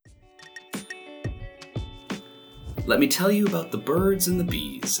Let me tell you about the birds and the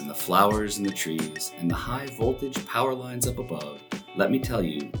bees and the flowers and the trees and the high voltage power lines up above. Let me tell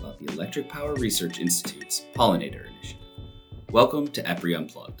you about the Electric Power Research Institute's Pollinator Initiative. Welcome to EPRI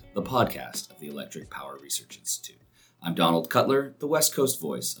Unplugged, the podcast of the Electric Power Research Institute. I'm Donald Cutler, the West Coast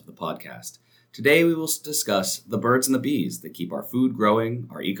voice of the podcast. Today we will discuss the birds and the bees that keep our food growing,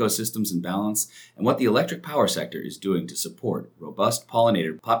 our ecosystems in balance, and what the electric power sector is doing to support robust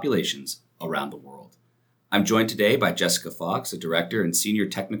pollinator populations around the world. I'm joined today by Jessica Fox, a director and senior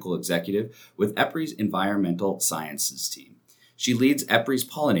technical executive with EPRI's Environmental Sciences team. She leads EPRI's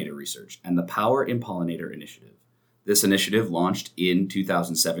pollinator research and the Power in Pollinator initiative. This initiative, launched in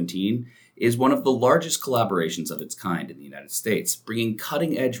 2017, is one of the largest collaborations of its kind in the United States, bringing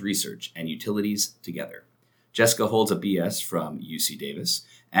cutting-edge research and utilities together. Jessica holds a BS from UC Davis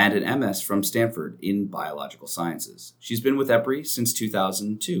and an MS from Stanford in biological sciences. She's been with EPRI since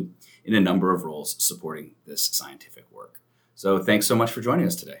 2002 in a number of roles supporting this scientific work. So thanks so much for joining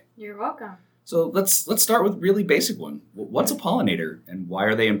us today. You're welcome. So let's start with a really basic one. What's a pollinator and why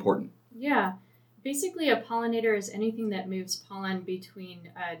are they important? Yeah, basically a pollinator is anything that moves pollen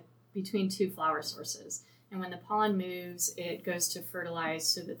between two flower sources. And when the pollen moves, it goes to fertilize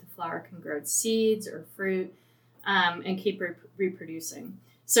so that the flower can grow its seeds or fruit and keep reproducing.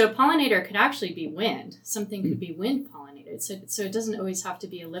 So a pollinator could actually be wind. Something could be wind pollinated. So it doesn't always have to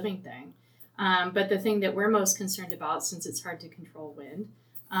be a living thing. But the thing that we're most concerned about, since it's hard to control wind,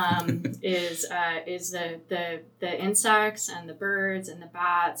 is the insects and the birds and the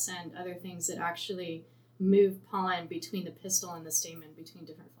bats and other things that actually move pollen between the pistil and the stamen between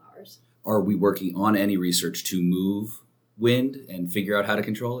different flowers. Are we working on any research to move wind and figure out how to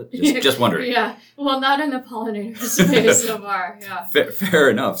control it? Just wondering. Yeah, well, not in the pollinator space so far. Yeah.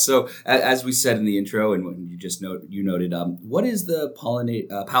 Fair enough. So, as we said in the intro, and what you just noted, what is the Power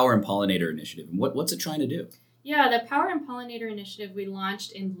in Pollinator initiative, and what's it trying to do? Yeah, the Power in Pollinator initiative we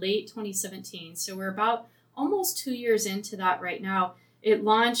launched in late 2017. So we're about almost 2 years into that right now. It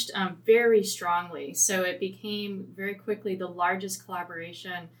launched very strongly. So it became very quickly the largest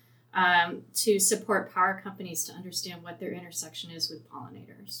collaboration to support power companies to understand what their intersection is with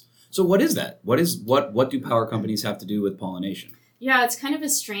pollinators. So what is that? What do power companies have to do with pollination? Yeah, it's kind of a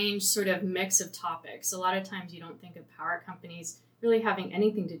strange sort of mix of topics. A lot of times you don't think of power companies really having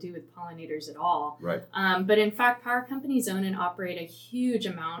anything to do with pollinators at all. Right. But in fact, power companies own and operate a huge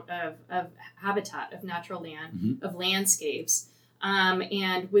amount of habitat, of natural land, of landscapes.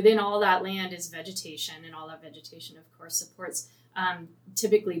 And within all that land is vegetation, and all that vegetation, of course, supports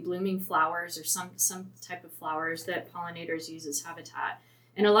typically blooming flowers or some type of flowers that pollinators use as habitat.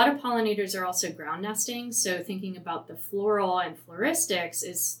 And a lot of pollinators are also ground nesting. So thinking about the floral and floristics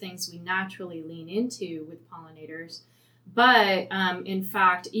is things we naturally lean into with pollinators. But in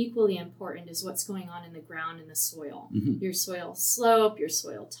fact, equally important is what's going on in the ground and the soil, your soil slope, your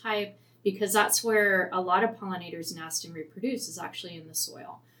soil type, because that's where a lot of pollinators nest and reproduce, is actually in the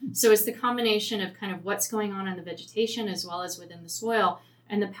soil. So it's the combination of kind of what's going on in the vegetation as well as within the soil.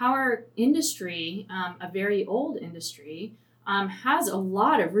 And the power industry, a very old industry, has a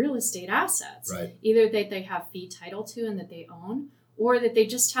lot of real estate assets, right, either that they have fee title to and that they own, or that they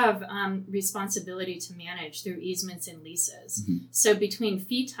just have responsibility to manage through easements and leases. So between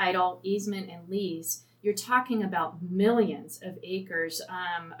fee title, easement, and lease, you're talking about millions of acres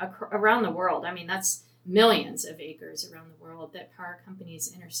around the world. I mean, that's millions of acres around the world that power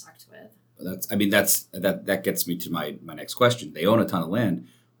companies intersect with. That gets me to my next question. They own a ton of land,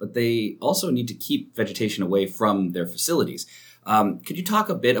 but they also need to keep vegetation away from their facilities. Could you talk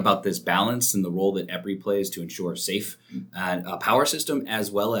a bit about this balance and the role that EPRI plays to ensure a safe power system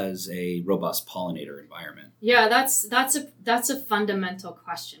as well as a robust pollinator environment? Yeah, that's a fundamental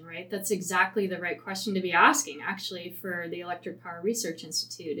question, right? That's exactly the right question to be asking, actually, for the Electric Power Research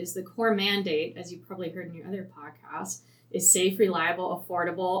Institute. Is the core mandate, as you probably heard in your other podcast, is safe, reliable,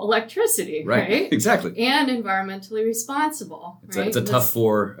 affordable electricity, right? Exactly. And environmentally responsible, right? It's a tough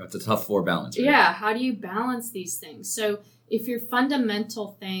four balance, right? Yeah, how do you balance these things? So if your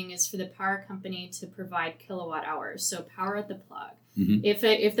fundamental thing is for the power company to provide kilowatt hours, so power at the plug.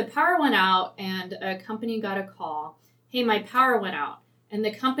 If the power went out and a company got a call, hey, my power went out, and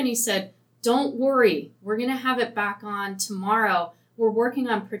the company said, don't worry, we're going to have it back on tomorrow. We're working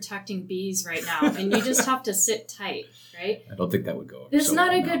on protecting bees right now, and you just have to sit tight, right? I don't think that would go over. There's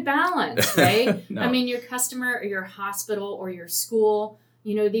not a good balance, right? No. I mean, your customer or your hospital or your school,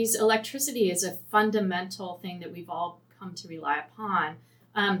 electricity is a fundamental thing that we've all come to rely upon.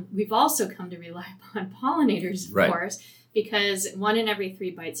 We've also come to rely upon pollinators, of course, because 1 in every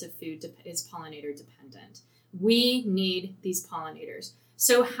 3 bites of food is pollinator dependent. We need these pollinators.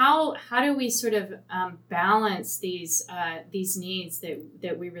 So how do we sort of balance these needs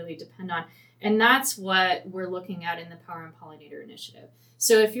that we really depend on? And that's what we're looking at in the Power and Pollinator Initiative.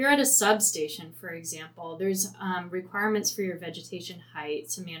 So if you're at a substation, for example, there's requirements for your vegetation height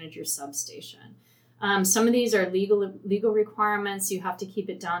to manage your substation. Some of these are legal requirements. You have to keep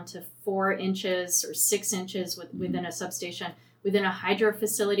it down to 4 inches or 6 inches within a substation. Within a hydro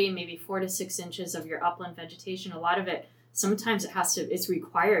facility, maybe 4 to 6 inches of your upland vegetation. A lot of it, sometimes it's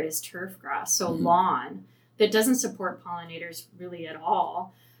required as turf grass, so lawn that doesn't support pollinators really at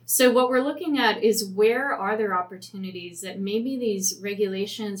all. So what we're looking at is where are there opportunities that maybe these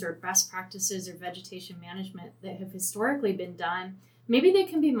regulations or best practices or vegetation management that have historically been done, maybe they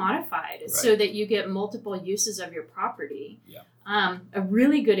can be modified so that you get multiple uses of your property. Yeah. A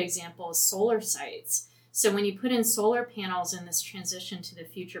really good example is solar sites. So when you put in solar panels in this transition to the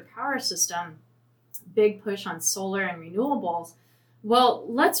future power system, big push on solar and renewables. Well,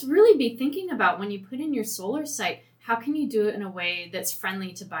 let's really be thinking about when you put in your solar site, how can you do it in a way that's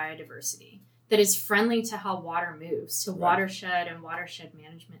friendly to biodiversity, that is friendly to how water moves, to watershed and watershed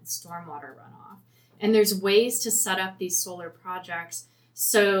management, stormwater runoff. And there's ways to set up these solar projects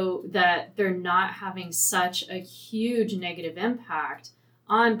so that they're not having such a huge negative impact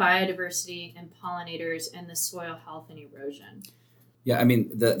on biodiversity and pollinators and the soil health and erosion. Yeah, I mean,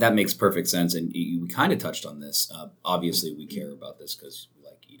 that makes perfect sense. And we kind of touched on this. Obviously, we care about this because we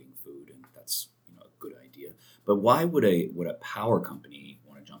like eating food, and that's a good idea. But why would a power company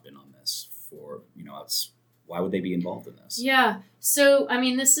want to jump in on this for, why would they be involved in this? Yeah. So, I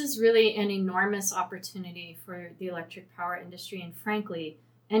mean, this is really an enormous opportunity for the electric power industry and, frankly,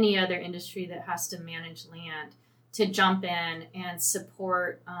 any other industry that has to manage land to jump in and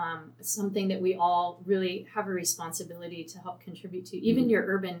support something that we all really have a responsibility to help contribute to. Even your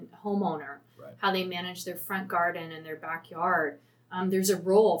urban homeowner, how they manage their front garden and their backyard. There's a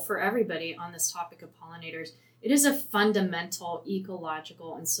role for everybody on this topic of pollinators. It is a fundamental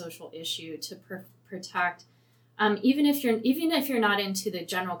ecological and social issue to protect. Even if you're not into the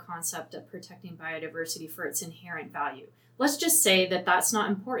general concept of protecting biodiversity for its inherent value. Let's just say that that's not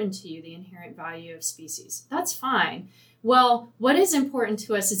important to you, the inherent value of species. That's fine. Well, what is important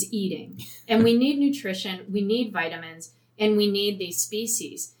to us is eating. And we need nutrition, we need vitamins, and we need these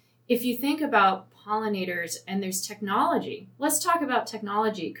species. If you think about pollinators and there's technology, let's talk about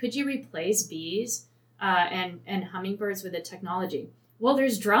technology. Could you replace bees and hummingbirds with a technology? Well,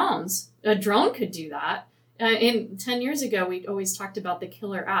 there's drones. A drone could do that. 10 years ago, we always talked about the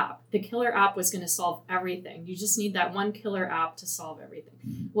killer app. The killer app was going to solve everything. You just need that one killer app to solve everything.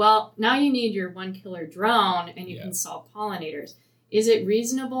 Mm-hmm. Well, now you need your one killer drone and you can solve pollinators. Is it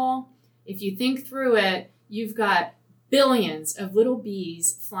reasonable? If you think through it, you've got billions of little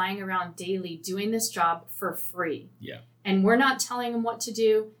bees flying around daily doing this job for free. Yeah. And we're not telling them what to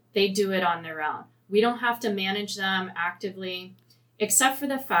do. They do it on their own. We don't have to manage them actively, except for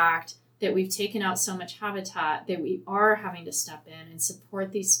the fact that we've taken out so much habitat that we are having to step in and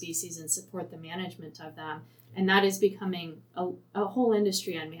support these species and support the management of them. And that is becoming a whole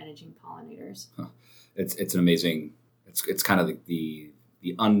industry on managing pollinators. Huh. It's an amazing, it's kind of the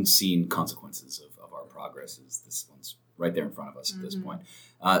unseen consequences of our progress. Is this one's right there in front of us at this point.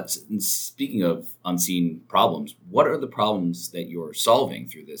 Speaking of unseen problems, what are the problems that you're solving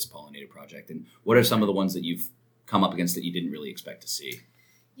through this pollinator project? And what are some of the ones that you've come up against that you didn't really expect to see?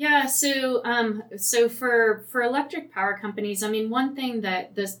 Yeah, so for electric power companies, I mean, one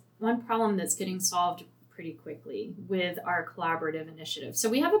problem that's getting solved pretty quickly with our collaborative initiative. So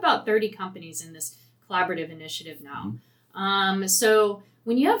we have about 30 companies in this collaborative initiative now. Mm-hmm. So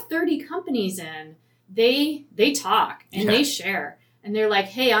when you have 30 companies in, they talk and they share. And they're like,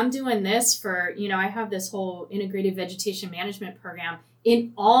 hey, I'm doing this for, I have this whole integrated vegetation management program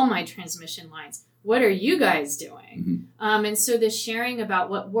in all my transmission lines. What are you guys doing? Mm-hmm. And so the sharing about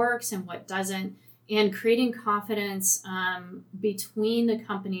what works and what doesn't, and creating confidence between the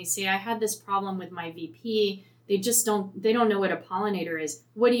companies. Say, I had this problem with my VP. They don't know what a pollinator is.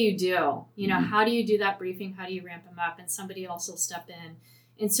 What do you do? Mm-hmm. How do you do that briefing? How do you ramp them up? And somebody else will step in.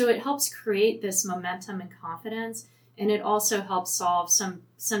 And so it helps create this momentum and confidence. And it also helps solve some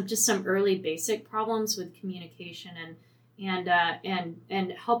early basic problems with communication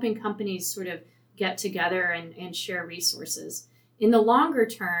and helping companies sort of get together and share resources. In the longer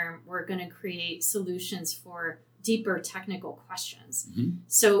term, we're going to create solutions for deeper technical questions. Mm-hmm.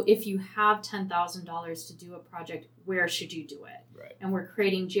 So if you have $10,000 to do a project, where should you do it? Right. And we're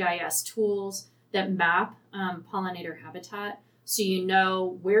creating GIS tools that map pollinator habitat So you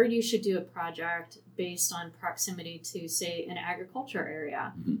know where you should do a project based on proximity to, say, an agriculture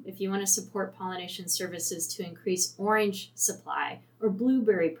area. If you want to support pollination services to increase orange supply or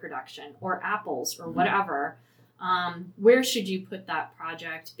blueberry production or apples or whatever, where should you put that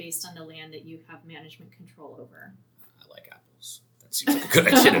project based on the land that you have management control over? I like apples. That seems like a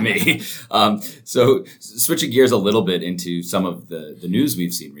good idea to me. So switching gears a little bit into some of the news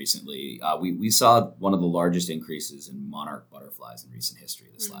we've seen recently, we saw one of the largest increases in monarch butterflies in recent history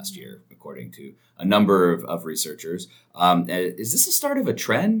this last year, according to a number of researchers. Is this the start of a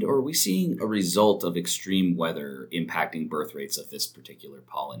trend, or are we seeing a result of extreme weather impacting birth rates of this particular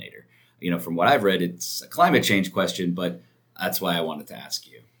pollinator? From what I've read, it's a climate change question, but that's why I wanted to ask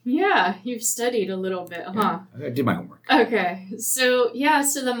you. Yeah, you've studied a little bit, huh? Yeah, I did my homework. Okay, so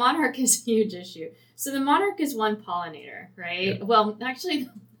the monarch is a huge issue. So the monarch is one pollinator, right? Yeah. Well, actually,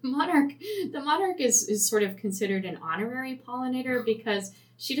 the monarch is sort of considered an honorary pollinator because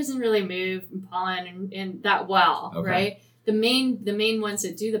she doesn't really move pollen in that well, right? The main ones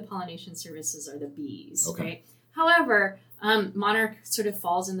that do the pollination services are the bees, right? However, monarch sort of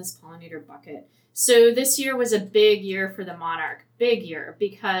falls in this pollinator bucket. So this year was a big year for the monarch,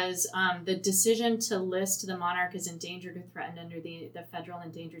 because the decision to list the monarch as endangered or threatened under the Federal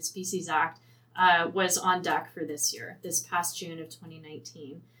Endangered Species Act was on deck for this year, this past June of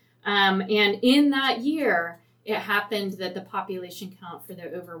 2019. And in that year, it happened that the population count for the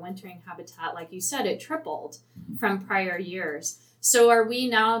overwintering habitat, like you said, it tripled from prior years. So are we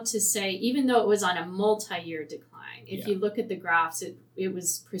now to say, even though it was on a multi-year decline, if you look at the graphs, it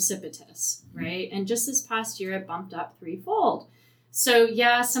was precipitous, right? And just this past year, it bumped up threefold. So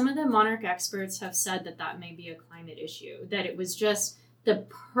some of the monarch experts have said that may be a climate issue, that it was just the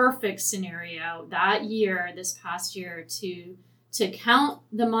perfect scenario that year, this past year, to count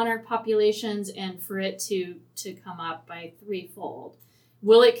the monarch populations and for it to come up by threefold.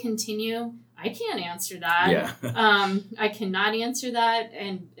 Will it continue? I can't answer that. Yeah. I cannot answer that.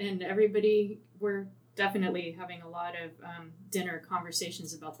 And everybody, we're definitely having a lot of dinner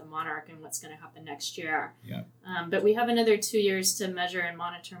conversations about the monarch and what's going to happen next year. Yeah. But we have another 2 years to measure and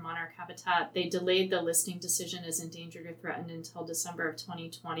monitor monarch habitat. They delayed the listing decision as endangered or threatened until December of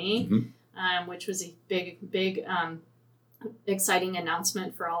 2020, which was a big exciting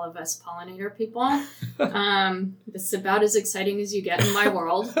announcement for all of us pollinator people. This is about as exciting as you get in my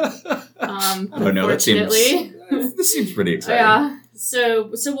world. I don't know. This seems pretty exciting. Yeah.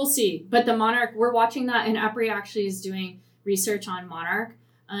 So we'll see. But the monarch, we're watching that, and EPRI actually is doing research on monarch.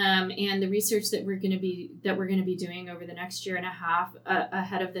 And the research that we're going to be doing over the next year and a half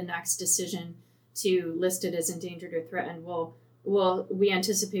ahead of the next decision to list it as endangered or threatened we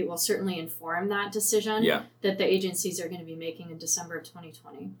anticipate will certainly inform that decision that the agencies are going to be making in December of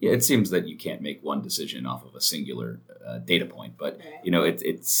 2020. Yeah, it seems that you can't make one decision off of a singular data point, but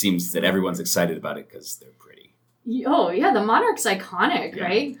it seems that everyone's excited about it because they're pretty. Oh yeah, the monarch's iconic,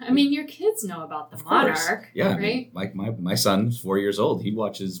 right? I mean, your kids know about the monarch, yeah, right? I mean, my son's 4 years old. He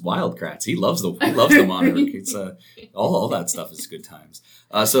watches Wildcrats. He loves the monarch. It's all that stuff is good times.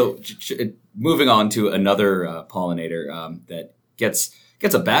 So moving on to another pollinator that gets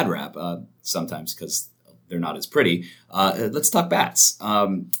a bad rap sometimes because they're not as pretty. Let's talk bats.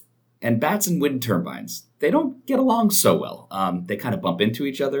 And bats and wind turbines, they don't get along so well. They kind of bump into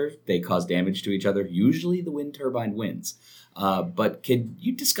each other. They cause damage to each other. Usually the wind turbine wins. But can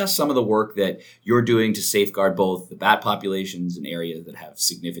you discuss some of the work that you're doing to safeguard both the bat populations and areas that have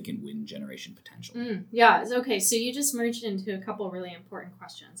significant wind generation potential? Yeah, okay. So you just merged into a couple of really important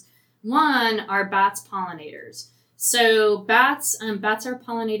questions. One, are bats pollinators? So bats are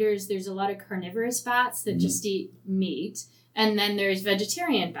pollinators. There's a lot of carnivorous bats that just eat meat. And then there's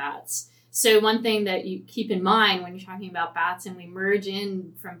vegetarian bats. So one thing that you keep in mind when you're talking about bats and we merge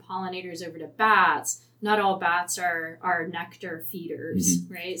in from pollinators over to bats, not all bats are nectar feeders,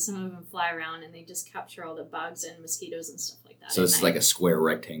 right? Some of them fly around and they just capture all the bugs and mosquitoes and stuff like that. So it's like a square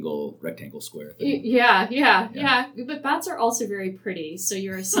rectangle square thing. Yeah. But bats are also very pretty. So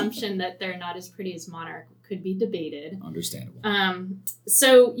your assumption that they're not as pretty as monarch could be debated. Understandable.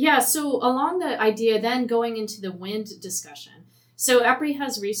 So along the idea, then going into the wind discussion. So EPRI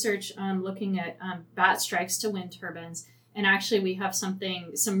has research looking at bat strikes to wind turbines. And actually we have some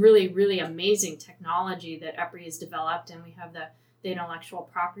really, really amazing technology that EPRI has developed, and we have the intellectual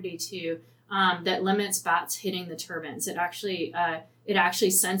property too, that limits bats hitting the turbines. It actually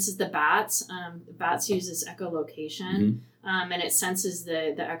senses the bats. Bats uses echolocation, and it senses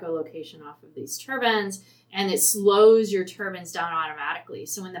the echolocation off of these turbines, and it slows your turbines down automatically.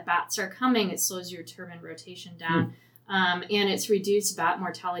 So when the bats are coming, it slows your turbine rotation down. And it's reduced bat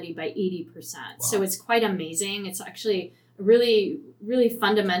mortality by 80%. Wow. So it's quite amazing. It's actually really, really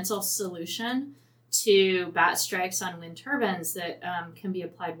fundamental solution to bat strikes on wind turbines that can be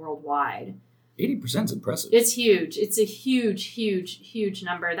applied worldwide. 80% is impressive. It's huge. It's a huge, huge, huge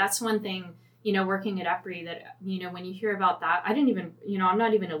number. That's one thing, working at EPRI that, when you hear about that, I didn't even, I'm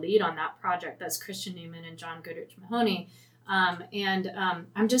not even a lead on that project. That's Christian Newman and John Goodrich Mahoney.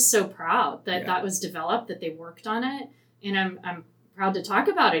 I'm just so proud that that was developed, that they worked on it. And I'm proud to talk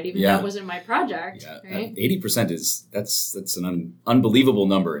about it, even though it wasn't my project. Yeah, right? 80% that's an unbelievable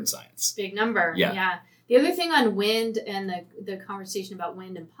number in science. Big number. Yeah. The other thing on wind and the conversation about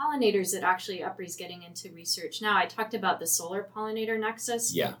wind and pollinators that actually EPRI's getting into research now, I talked about the solar pollinator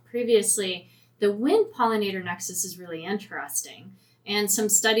nexus previously. The wind pollinator nexus is really interesting. And some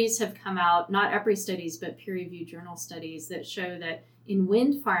studies have come out, not EPRI studies, but peer-reviewed journal studies that show that in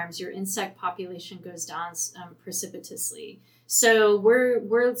wind farms, your insect population goes down precipitously. So we're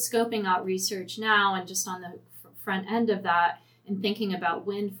scoping out research now and just on the front end of that, and thinking about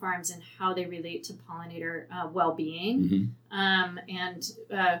wind farms and how they relate to pollinator well-being, and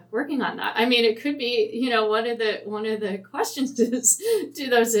working on that. I mean, it could be, one of the questions is, do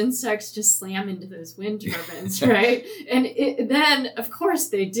those insects just slam into those wind turbines, right? And then, of course,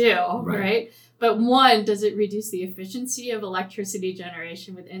 they do, right? But one, does it reduce the efficiency of electricity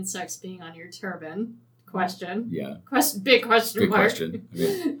generation with insects being on your turbine? Question. Yeah. Big question mark. Question.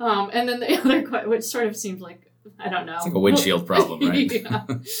 Okay. And then the other, which sort of seems like, I don't know. It's like a windshield problem, right? Yeah.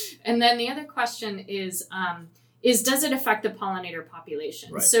 And then the other question is does it affect the pollinator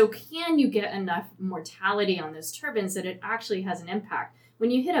population? Right. So can you get enough mortality on those turbines that it actually has an impact?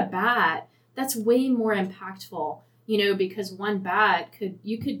 When you hit a bat, that's way more impactful, because one bat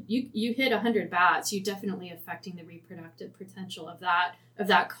you hit 100 bats, you're definitely affecting the reproductive potential of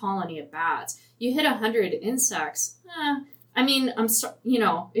that colony of bats. You hit 100 insects,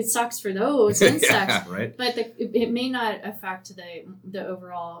 it sucks for those insects, right. But it may not affect the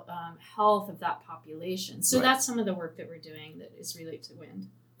overall health of that population. So that's some of the work that we're doing that is related to wind.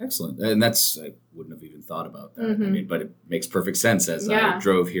 Excellent. And I wouldn't have even thought about that. But it makes perfect sense as I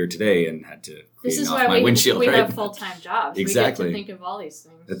drove here today and had to clean off my windshield. We have full-time jobs. Exactly. We get to think of all these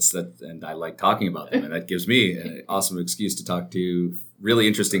things. And I like talking about them, and that gives me an awesome excuse to talk to really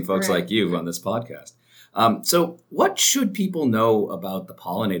interesting folks like you on this podcast. So what should people know about the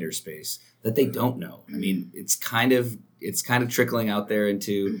pollinator space that they don't know? I mean, it's kind of trickling out there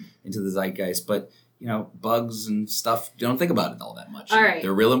into the zeitgeist, but bugs and stuff, don't think about it all that much. All right.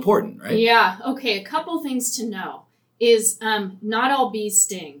 They're real important, right? Yeah. Okay. A couple things to know is not all bees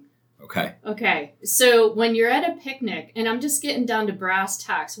sting. Okay. So when you're at a picnic, and I'm just getting down to brass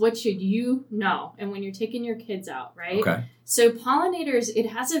tacks, what should you know? And when you're taking your kids out, right? Okay. So pollinators, it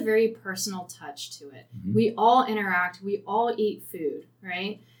has a very personal touch to it. Mm-hmm. We all interact. We all eat food,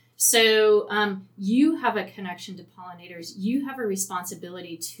 right? So you have a connection to pollinators. You have a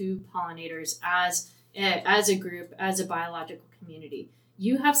responsibility to pollinators as a group, as a biological community.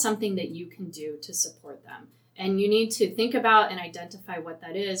 You have something that you can do to support them. And you need to think about and identify what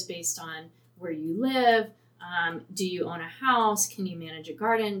that is based on where you live. Do you own a house? Can you manage a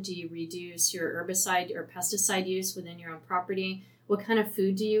garden? Do you reduce your herbicide or pesticide use within your own property? What kind of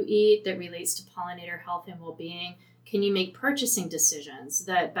food do you eat that relates to pollinator health and well-being? Can you make purchasing decisions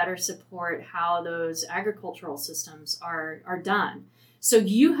that better support how those agricultural systems are done? So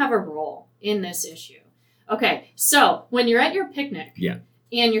you have a role in this issue. Okay, so when you're at your picnic,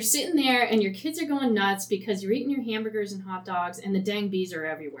 and you're sitting there and your kids are going nuts because you're eating your hamburgers and hot dogs and the dang bees are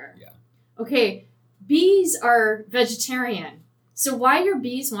everywhere. Yeah. Okay, bees are vegetarian. So why your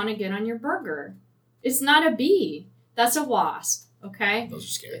bees want to get on your burger? It's not a bee. That's a wasp. Okay? Those are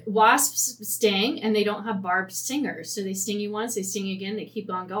scary. Wasps sting and they don't have barbed stingers. So they sting you once, they sting you again, they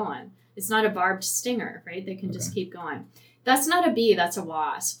keep on going. It's not a barbed stinger, right? They can just keep going. That's not a bee, that's a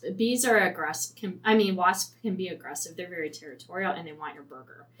wasp. Bees are aggressive. Wasps can be aggressive. They're very territorial and they want your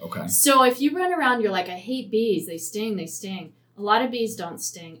burger. Okay. So if you run around, you're like, I hate bees. They sting. A lot of bees don't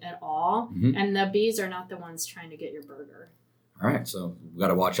sting at all. Mm-hmm. And the bees are not the ones trying to get your burger. All right. So we've got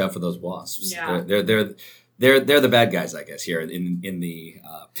to watch out for those wasps. Yeah. They're the bad guys, I guess, here in the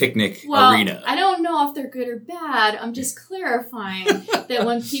picnic arena. I don't know if they're good or bad. I'm just clarifying that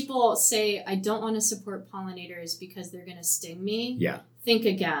when people say, I don't want to support pollinators because they're going to sting me, think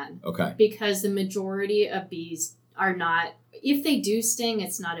again. Okay. Because the majority of bees are not, if they do sting,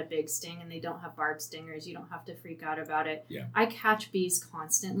 it's not a big sting and they don't have barbed stingers. You don't have to freak out about it. Yeah. I catch bees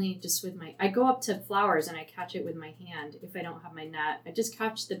constantly just with I go up to flowers and I catch it with my hand. If I don't have my net, I just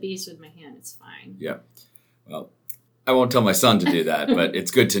catch the bees with my hand. It's fine. Yeah. Well, I won't tell my son to do that, but it's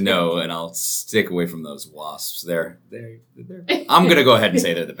good to know, and I'll stick away from those wasps. They're I'm going to go ahead and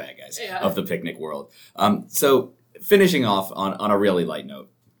say they're the bad guys of the picnic world. So finishing off on a really light note,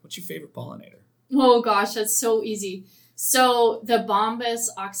 what's your favorite pollinator? Oh gosh, that's so easy. So the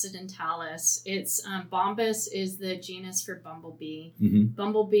Bombus occidentalis, it's Bombus is the genus for bumblebee.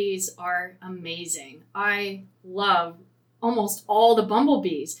 Bumblebees are amazing. I love almost all the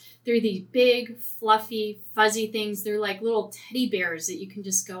bumblebees. They're these big, fluffy, fuzzy things. They're like little teddy bears that you can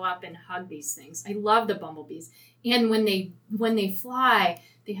just go up and hug these things. I love the bumblebees. And when they fly,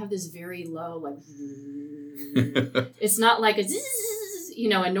 they have this very low, like, it's not like a zzz,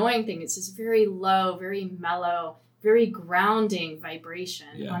 annoying thing. It's this very low, very mellow, very grounding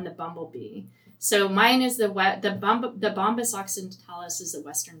vibration on the bumblebee. So mine is the Bombus occidentalis is the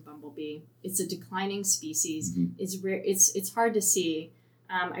western bumblebee. It's a declining species. It's rare. It's hard to see.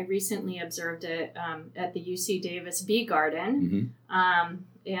 I recently observed it at the UC Davis Bee Garden.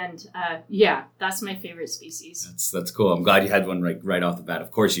 That's my favorite species. That's cool. I'm glad you had one right off the bat.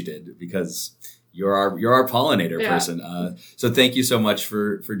 Of course you did, because you're our pollinator person. So thank you so much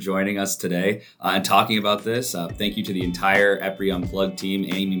for joining us today and talking about this. Thank you to the entire EPRI Unplugged team,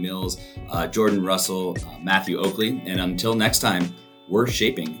 Amy Mills, Jordan Russell, Matthew Oakley. And until next time, we're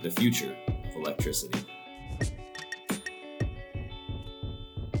shaping the future of electricity.